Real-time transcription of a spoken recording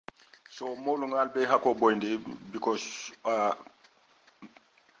So molungal be hako boyndi because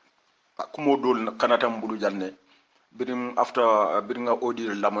kumo dol kanata mbulu janne birin after birin nga odi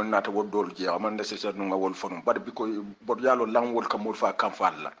lamon nata wodol je amanda sesa no nga wol fonu but because bod yalo lang wol kamol fa kam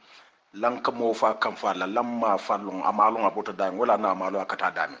falla lang kamo fa kam falla lamma fallu amalo nga bota dang wala na amalo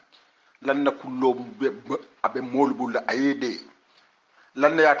akata dame lan na kullo abe molbul ayede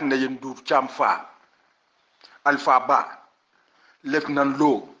lan na yatne yen dur cham fa alpha ba lieutenant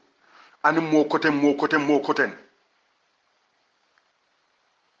lo ani mo koten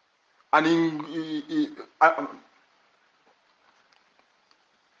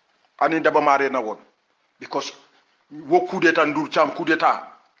ani daba mare na won because wo coup d'état ndur cham coup d'état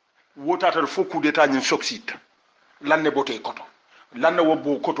wo tatal fo coup d'état nyin succeed lan ne bote koto lan ne wo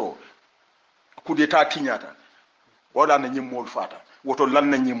bo koto coup d'état tinyata wala na nyim mol fata woto lan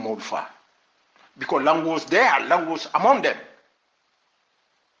na nyim mol fa because lang was there, lang was among them.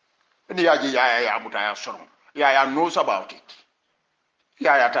 Ni yaji ya mutaya sorong ya knows about it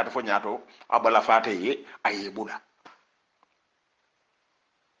ya tata fo nyato abala fate ye ayebula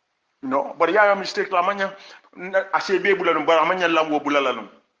no but ya mistake la manya asebe bula no bara manya lango bula la no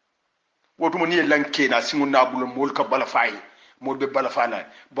wotu mo ni lanke na singu na bula mol ka bala fay mol be bala fala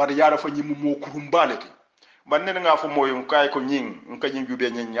bar ya rafa nyimu mo kurumbalete man ne nga fo moyo kay ko nying nka nyingu be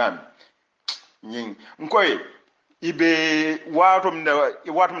nyam nying nkoy ibe watum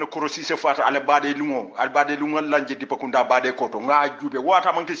ne korosi se fata ale bade lungo lanje di pakunda bade koto nga jube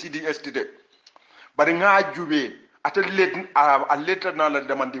wata manke CDS de bari nga jube atlet na la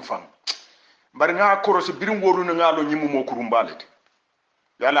demandi fam bari nga korosi birin woru nga lo nyimu mo kurumbale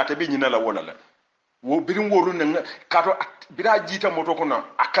yalla te bi nyina la wala la wo birin woru nga kato bira jita moto kono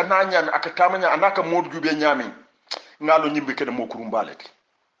akana nyami akatamanya anaka mod jube nyami nga lo nyimbe kede mo kurumbale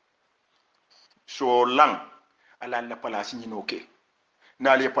so lang ala la place ni noke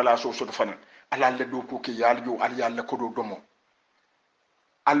na le place o so fana ala la do ko ke yal yo al yalla ko do domo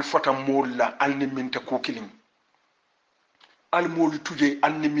al fata molla al ni minta ko kilin al molu tuje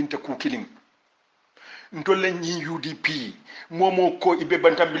al ni minta ko kilin ntolle ni UDP momo ko ibe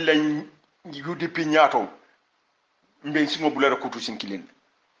bantam billahi UDP nyaato mbe singo bulala ko to sinkilin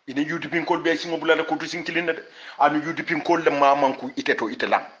ina UDP ko be singo bulala ko to sinkilin de an UDP ko le mamanku iteto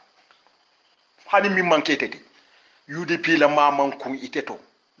itelam hani mi manke tete UDP la maman ku iteto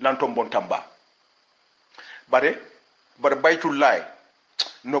lan Tombong Tamba bare baytullahi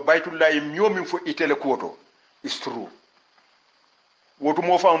no baytullahi miomi fo itele koto is true wotu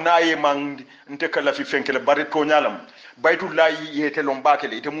mo fa naye man nteka la fi fenkele bare to nyalam baytullahi yete lon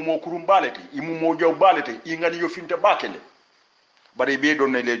bakele ite mu mo kurum balete imu mo jow balete i ngani yo finta bakele bare be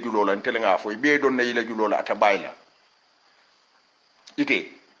don na le julola ntele nga fo be don na ile julola ata bayla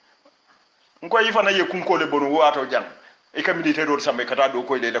ite nko yifa na ye kunkole bonu wato jang e ka militaire do sambe kata do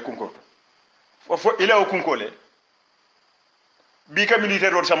ko ile kunko fo ile o kunkole bi ka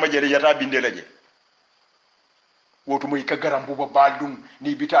militaire do sambe jere yata bindele je wotu mo ka garam bu baldum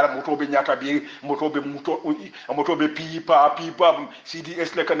ni bitara motobe nyata bi motobe pipa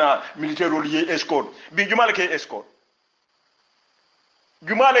CDS le kana militaire do ye escort bi jumale ke escort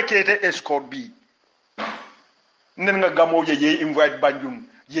jumale ke te escort bi nen nga gamo ye invite banjum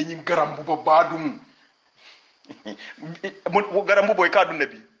ye nyi garam bu badum garam bu boy kadu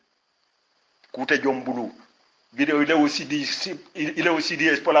nabi kute jombulu video ile aussi di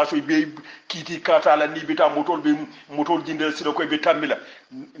espalaso be kiti kata la ni bita motol jindel silo ko be tamila.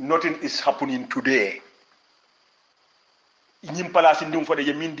 Nothing is happening today. Nyim palasi ndum fode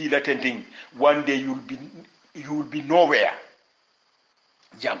ye mindi la tenting one day you will be nowhere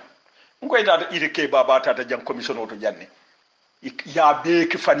jam ngoy data ireke baba tata jam commission auto janne ya be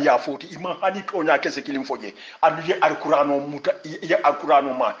ki fan ya foti ima hani to nya kese kilim foje anu ye alqur'ano muta ye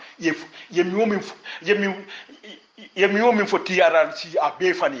alqur'ano ma ye mi fo tiara si a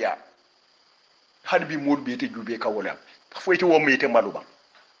be fan ya hani bi mod be te jube ka wala foyti wo mete maluba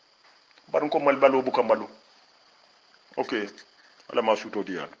baron ko mal balo bu ko malu okay ala ma suto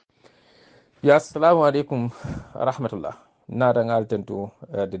diya ya assalamu alaikum rahmatullah nada ngal tentu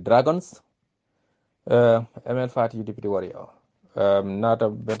the dragons ML Fati deputy warrior nata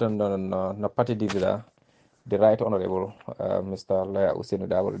beton no party divida the right honorable Mr. Laya Usenu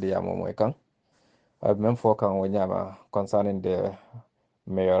Dawul Diyamo moy kan même fo kan wonyama concerning the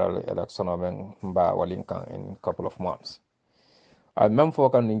mayoral election of Mba Walinkan in couple of months même fo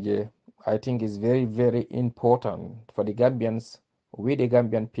kan ninje I think is very very important for the Gambians, we the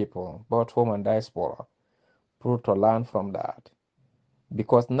Gambian people both home and diaspora to learn from that,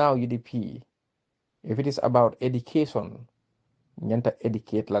 because now UDP, if it is about education, nyanta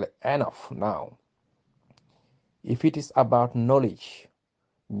educate like enough now. If it is about knowledge,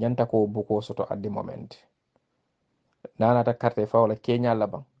 nyanta ko buko soto at the moment nanata carte fawla Kenya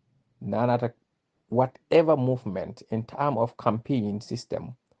labang nanata whatever movement in terms of campaign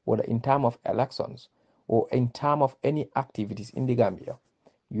system or in terms of elections or in terms of any activities in the Gambia,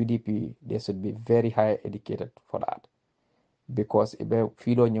 UDP, they should be very high educated for that. Because ibe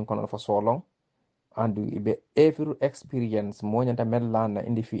filo nyun kono for so long and ibe every experience mo nyanta melana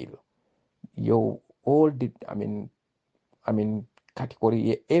in the field. You all did I mean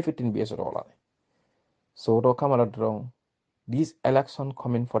category everything based on. So to come along this election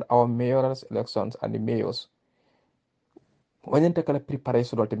coming for our mayoral elections and the mayors when you take a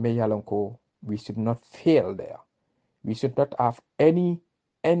preparation of the mayor, we should not fail there. We should not have any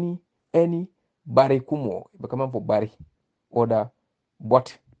bari kumo become for bari or the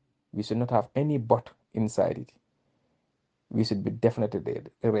but we should not have any but inside it. We should be definitely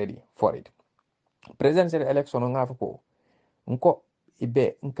ready for it. Presidential election on Africa, nko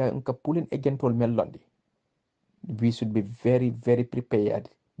ibe nka pulling agent all melondi. We should be very prepared.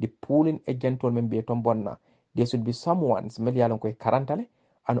 The pulling agent all membe tombonna. There should be someone melialon ko karantale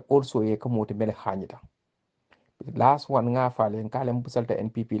and also a kamote mele hanyita. Last one nga fale nkale mbusalta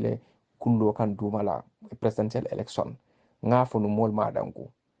NPP le kundo kan dumala presidential election nga funu mol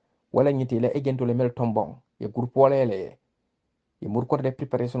madangu wala nyiti le agent le mel tombong ye groupe wala le ye murko de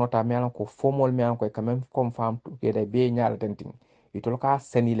preparation ta me ko formal me ko quand même confirm to ke de be nyaala tenting itol ka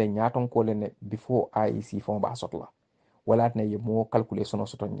seni le nyaton ko le ne before IEC fon ba sotla wala ne ye mo calculation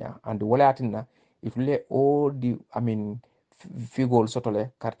soto nya and wala tinna if le all the figure soto le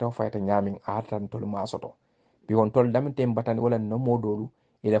karta fayta nyamin atan tol ma soto bi won tol damten batan wala no modolu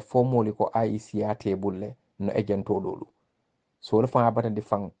ila formoli ko IEC a table no agento dolu so le fa batan di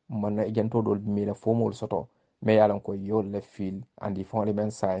fang man no agento dolu mi la formol soto me yalan ko yol le fil andi fon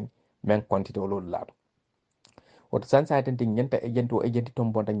men sign men quantity dolu lab woto sansa tente nyanta agenti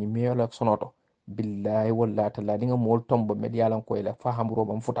tombo tan mi yolo sonoto billahi wallahi talla dinga mol tombo me yalan ko ila fa hamro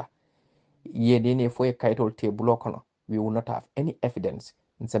bam futa yedene fo e kaytol table kono we will not have any evidence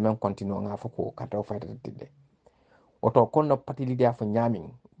in semen continue nga foko kata fayta tidde oto kono patilide afo nyamin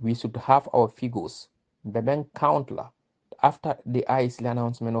we should have our figures the men count la after the IEC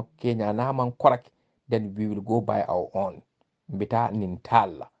announcement of Kenya na man correct then we will go by our own bita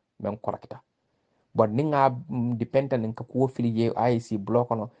nintala men correcta but ninga dependent nka ko filiye IEC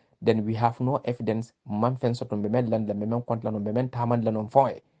block no then we have no evidence man fen soto be men land la men compte la no be men taman la no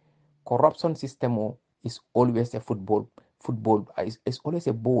fon corruption system is always a football is always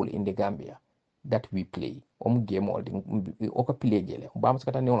a ball in the Gambia that we play game all the oka play jele ba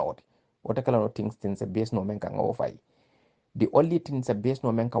muskata ne wona wota kala no things base no men kan ofai the only things a base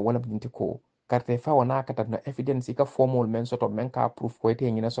no men kan wala binti ko karte fa wana kata no evidence ka formal men soto men ka proof ko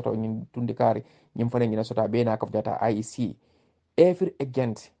te ngina soto ngin tundikari nyim fane ngina soto be na ka data IEC every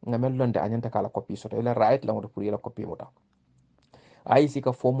agent ngamel londe anyanta kala copy soto ila right la ngoto pour ila copy mota IEC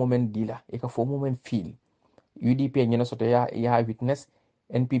ka for moment dealer e ka for moment feel UDP nyina soto ya witness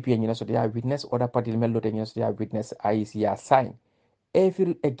NPP nyina soto ya witness other party mel lote nyina soto ya witness IEC ya sign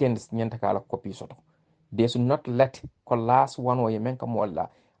every against nyanta kala copy soto they should not let ko last one way men kam wala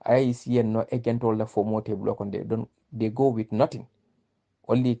IEC no agent wala for more table kon they go with nothing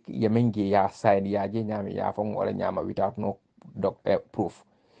only yemenge ya sign ya je nyama ya fon wala nyama without no proof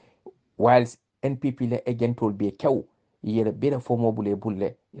whilst NPP le agent will be kew yele bela fomo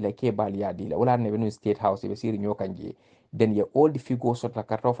bulle ila ke bal yadi la wala ne benu state house be siri nyokanje then ye all the figure sort la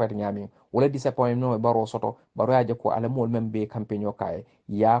karto fayta nyami wala disappointment no baro soto baro yaje ko ala mol membe campaign yokaye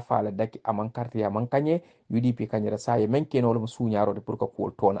ya fala daki aman carte ya man kanye UDP kanyera saye men keno lo sunyaro de pour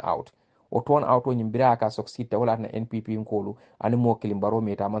ko turn out o turn out o nyimbira ka succeed wala na NPP nkolu ani mo kilim baro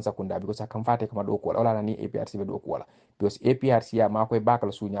meta man sakunda because akam fate kama do ko wala na ni APRC be do ko wala because APRC ya makoy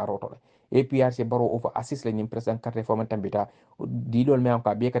bakal sunyaro to APRC baro over assist le nyim president carte fo man tambita dilol me am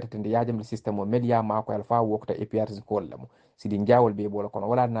ka be katende yajam le system o media mako alfa wokta APRC ko lamu sidi njawol be bola kono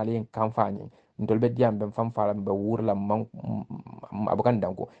wala na len campagne ndol be diam be fam fala be wurla man abukan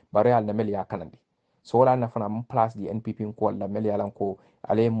danko baro yal na media kanandi so wala na fana place di NPP ko la media lan ko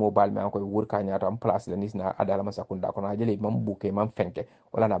ale mobile me ko wur ka nyaata am place le nisna adala masakunda kono ajele mam buke mam fenke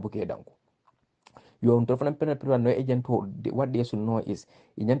wala na buke danko yo on tofana pena pena no agent what they should know is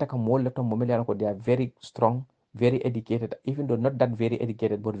inyanta kam wala to mo media ko they are very strong very educated even though not that very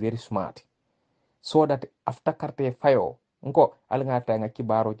educated but very smart so that after carte fayo nko alga ta nga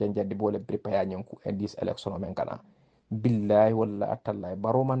kibaro janjandi bole prepare nyanku in this election men kana billahi walla atalla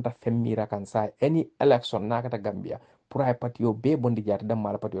baro man ta femmira kan sa any election nakata Gambia pour ay patio be bondi jata dam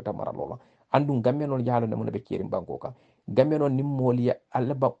mala patio tamara lolo andum Gambia non jalo ne mun be kirim banko ka Gambia non nim moli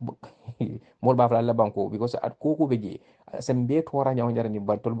alla ba mol ba alla banko because at koko be je sembe tora nyaw nyara ni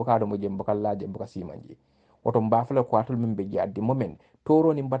baltol bukado mo jem bakal laje buka simanji oto mbafala ko atul min be je at the moment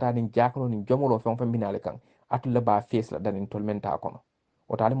toro ni mbata ni jaklo ni jomolo fon fam binale kan atul la ba face la danin tolmenta kono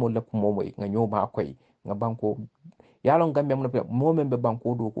o tali mo lepp momoy nga nyoma koy nga banko yalon Gambia mo men be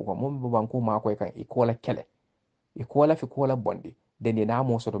banko do ko mo men be banko ma koy kan e kola kele e kola fi kola bondi dende na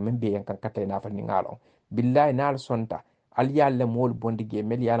mo soto men be yan kan katte na fa ni ngalon billahi nal sonta al yalle mol bondi ge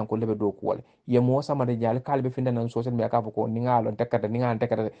mel yalan ko lebe do ko wala ye mo sama de jall kalbe finda nan social media ka ko ni ngalon tekata ni ngal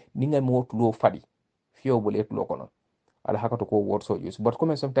tekata ni ngal mo tulo fadi fiyo bole tulo kono ala hakato ko word so use but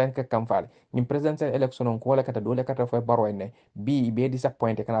comme sometimes ke kam faale ni presidential election on ko la kata dole kata fo baro ne bi be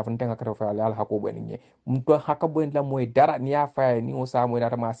disappointed kana fon tenga kata fo ala hako bo ni mum to haka bo la moy dara ni ya fa ni o sa moy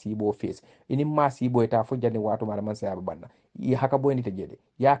dara ma si bo face ini ma si bo ta fo jani wato mala man sa banna yi haka bo ni te jede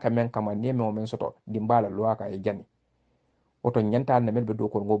ya ka men kama ne me o men soto di mbala lo aka e jani oto nyanta na melbe do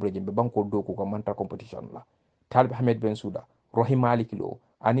ko ngobre jimbe banko do ko manta competition la talib Ahmed Ben Souda Rohim Malik Lo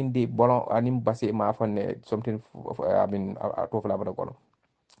anin de bolon anin base ma fanne something I mean to fala bada kono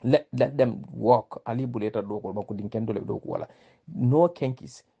let them walk ali buleta do ko banko din kendo le do ko wala no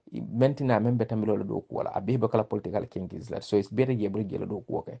kenkis mentina membe tamilo le do ko wala abibe kala political kenkis la so it's better ye bri gela do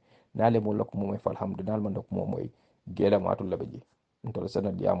ko okay nale mo lokko mo fa alhamdulillah man do ko mo moy gela ma to labeji ntol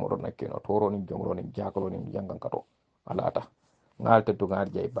sana diamoro nakeno toro ni jongro ni jakolo ni jangan kato alata ngal te ngal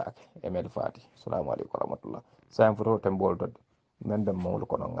jey baake emel fati assalamu alaykum warahmatullah sa foto tembol dod men be mawlu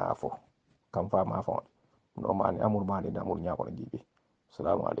kono ngafo kam fa ma fa no mani amul mani amul nyako no jibi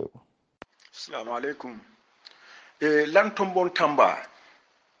assalamu alaykum. Assalamu alaikum. Lan Tombong Tamba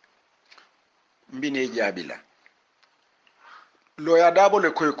mbine jabila. Lo ya dabo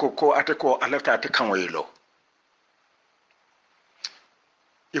le ko ate ko alata ate kanwelo.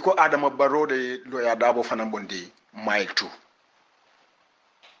 Iko Adama Barrow de lo ya dabo fana bondi mile 2.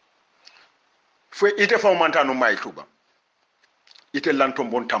 Fwe ite fa mantano mile 2 ba. Ite Lan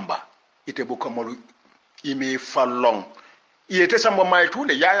Tombong Tamba. Ite bukamolu ime fallong. Ite samba mile 2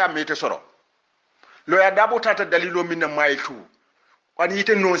 le yaya mete soro. Lo ya dabo tata dalilo mina mile 2. Wani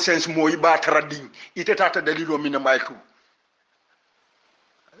ite nonsense mo iba tarading. Ite tata dalilo mina mile 2.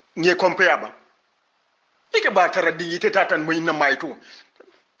 Nye compare ba. Ite ba tarading ite tata mo ina mile 2.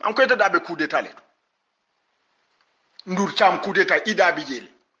 Anko ite dabe coup d'etat le. Ndur cham coup d'etat ida bijele.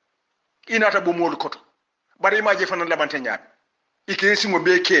 Inata bo molu koto. Bare imaje fana labante nyaat. Ike singo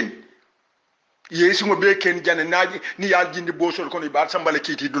be ken. Ye singo be ken jane naji ni yal jindi bosol kono ibar sambale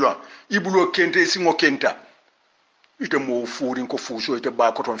kiti dula. Ibulo kente singo kenta. Ite mo furin ko fuso ite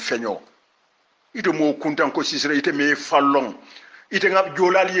ba koton fenyo. Ite mo kuntan ko sisre ite me fallong. Ite ngap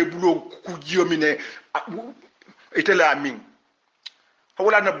jolali ye bulo ku jiomine ite la min.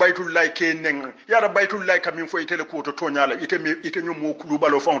 Wala na baytullahi kenen yara baytullahi kamin fo ite le ko to tonyala ite nyum mo kulu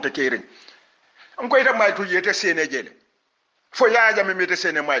balo fonte keren. Anko ite maytu yete sene jele. Fo yaaja me mete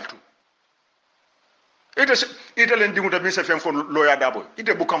sene maytu. Ite len dinguta min se fen fo loya dabo.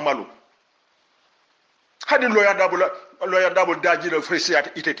 Ite bukam malu. Hadi loya dabo daji le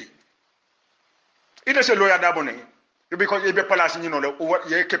fresiat iteti. Ite se loya dabo ne. Because ebe palace ni no le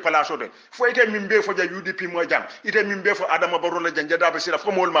ye ke palace de. Fo ite mimbe fo ja UDP mo jam. Ite mimbe fo Adama Barrow la janja dabo sila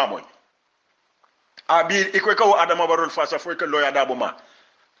fo mol mamoy. Abi iko ko Adama Barrow fa sa fo ke loya dabo ma.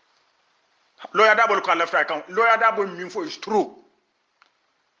 Loya dabo ko left account. Loya dabo min fo is true.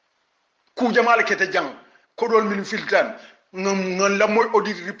 Ku jamal kete jang ko dol min filtan ngon la moy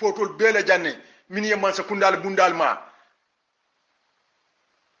audit reportol bele janne min yeman sa kundal bundal ma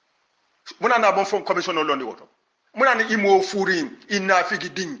muna na bon fon commission no londi woto muna ni imo furin inna figi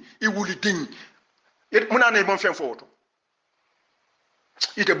ding I wuli ding muna na bon fen fo woto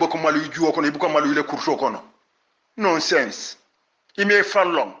ite boko malu juo kono ibuko malu ile kurso kono nonsense ime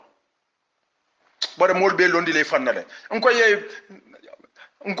fallong bare mol be londi le fannale nko ye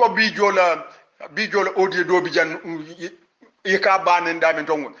nko bi jola odie do bi jan yika banen damen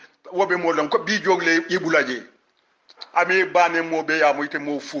tongo wobe mo lan ko bi jogle ibulaje ami banen mo be ya mo ite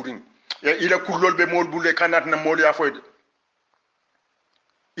mo furin ya ila kulol be mol bulle kanat na mol ya foyde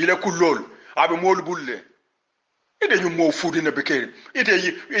ila kulol abi mol bulle ide ñu mo furin be kere ite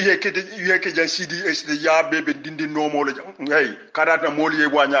yeke jan sidi de ya bebe dindi no mo le ngay kanat na mol ye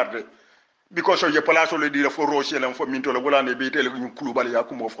wañarde because ye place le dira fo rocher lan fo minto le wala ne be tele ñu kulubal ya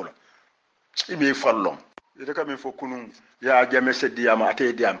ko mo fola ime fallon ite kam fo kunun ya jamme seddiyama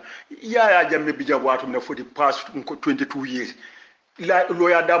ate diyam ya jamme bija watu na fodi past 22 years la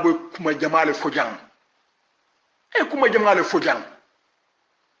loya dabo kuma jamale fojang kuma jamale fojang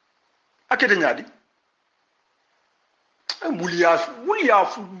akete nyadi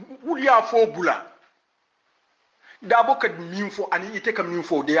wuliya fo bula dabo kad minfo ani ite kam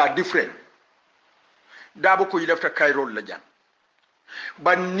minfo they are different dabo ko yilafta kayrol la jang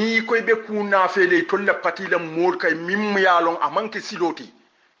ban ni koy be kuna fele tolla patila mol kay mim yalon amanke siloti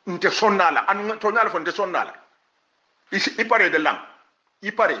nte sonnala an to nyala fon te sonnala i pare de lang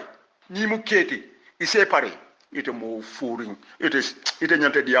i pare ni mu keti i se pare ite mo furing ite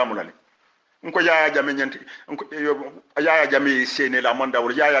nyante diamulale nko yaya jame nyante nko yaya jame sene la manda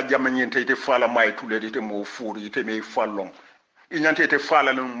wala yaya jame nyante ite fala may tule ite mo furi ite me fallon i nyante ite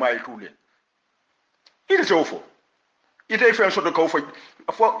fala no may tule ite sofo ite fen so do ko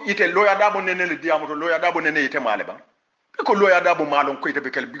fo ite loya dabo nene le diamuto loya dabo nene ite male ba ko loya dabo malon ko ite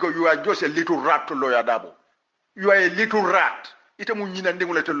be kel because you are just a little rat to loya dabo you are a little rat ite mu nyina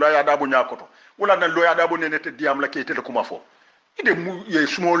ndingule to loya dabo nyakoto wala na loya dabo nene te diam la ke ite le kuma fo ite mu ye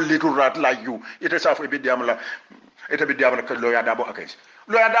small little rat like you ite safo be diam la ite be diam la ko loya dabo akes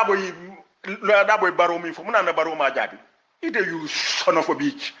loya dabo e baro mi fo muna na baro ma jabi ite you son of a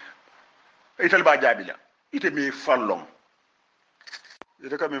bitch ite le ba jabi la ite me fallon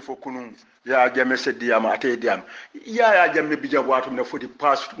ite kam fo kunun ya jamme se diama ate diam ya jamme bija watu na for the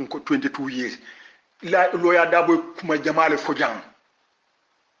past 22 years la loya dabo kuma jamale fojang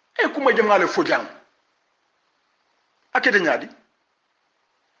kuma jamale fojang akede nyadi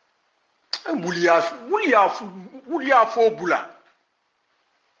wuliya fo bula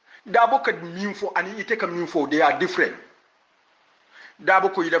dabo kad minfo ani ite kam minfo they are different dabo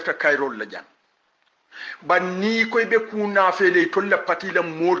ko yilafta kayrol la jang ban ni koy be kuna fele tolla patila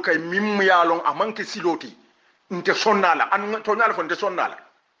mol kay mim yalon amanke siloti nte sonnala an to nyala fon te sonnala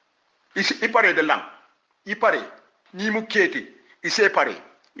i pare de lang i pare ni mu keti i se pare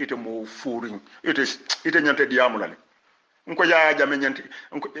ite mo furing ite nyante diamulale nko yaya jame nyante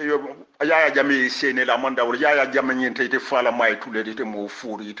nko yaya jame sene la manda wala yaya jame nyante ite fala may tule ite mo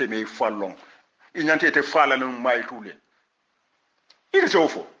furi ite me fallon i nyante ite fala no may tule ite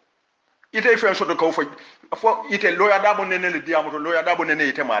sofo ite fen so do ko fo ite loya dabo nene le diamuto loya dabo nene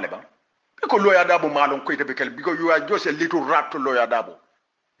ite male ba ko loya dabo malon ko ite be kel because you are just a little rat to loya dabo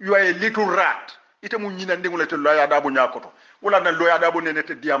you are a little rat ite mu nyina ndingule to loya dabo nyakoto wala na loya dabo nene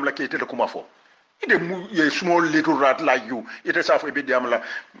te diam la ke ite le kuma fo ite mu ye small little rat like you ite safo be diam la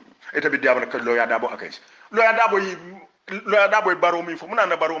ite be diam la ko loya dabo akes loya dabo e baro mi fo muna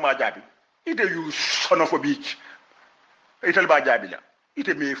na baro ma jabi ite you son of a bitch ite le ba jabi la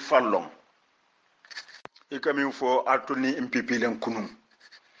ite me fallon e kamin fo atoni MPP len kunun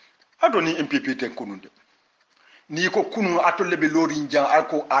atoni MPP ten kunun de ni ko kunun atolle be lorin jan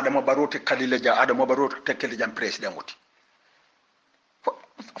ako adama barote kalile jan adama barote tekele jan president woti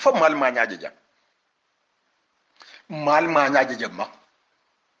fo mal ma nyaaje jan ma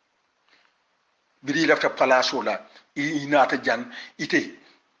biri lafta palaso la inata jan ite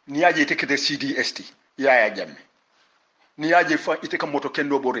ni yaje tekede CDST yaya jamme ni yaje fa ite kam moto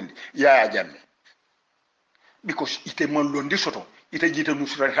kendo borindi yaya jamme because ite mon londi soto ite jita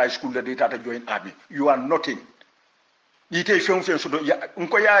Nusrat high school la data join army you are nothing ite fen soto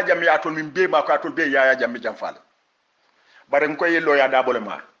nko yaya jamme ya tol min be ma ko atol be yaya jamme jam fala bare nko yelo ya dabole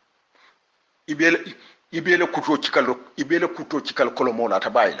ma ibele kuto cikal kolomola ta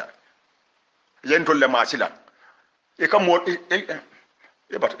bayila yentol le masila e kam mo e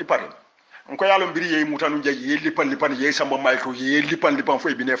bat e pare nko yalon biri ye mutanu je ye lipan ye samba mayto ye lipan fo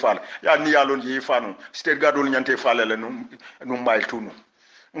e bine fala ya ni yalon ye fanu state gadol nyante fala le no mayto no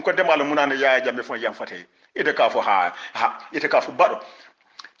nko demala munana yaya jamme fo yam fate ite ka fo ite ka fo baro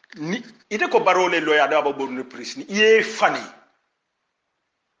ni ite ko barole loya dabo bonne pris ni ye fani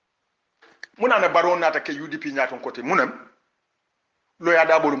munana baro nata ke UDP nyaton kote munam loya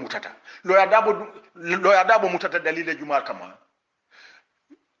dabo mutata loya dabo mutata dalile jumal kama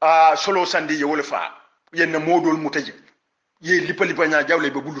solo sandi ye wole fa yenna modol mutaje ye lipa nya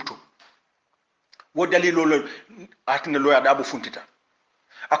jawle be buluto wo dalilo lo atna loya dabo funtita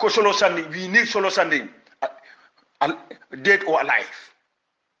ako solo sandi we need solo sandi dead or alive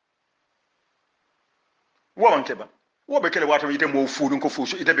wo wankeba wo be kele wata ite mo fudu ko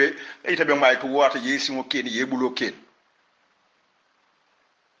fusu ite be may to wata yesi mo ken ye bulo ken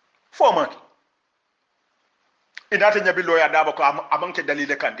format ina ta nyabi loya daba ko amanke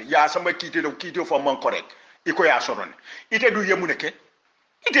dalile kande ya samba kite fo man correct iko ya sorone ite du yemune ke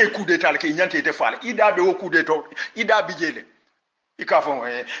ite coup d'état ke nyante ite fala ida be wo coup d'état ida bijele ikafo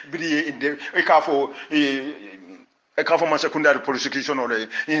bidiye inde ikafo man secondary prosecution or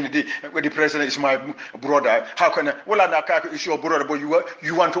the president is my brother. How can I? Well, is your brother, but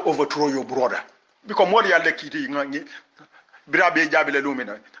you want to overthrow your brother because more you are lucky. Birabe jabile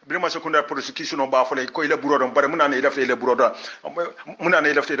lumina. Brima secondary prosecution on bafole ko ile brother, but muna na ile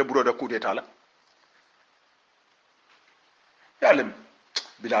brother coup d'état la. yalem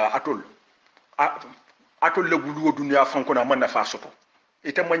bila atol le wulu dunya fanko na manna fa soto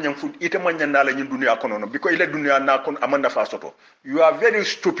ite manyan nala nyin dunya kono no biko ile dunya na kon amanda fa soto you are very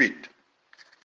stupid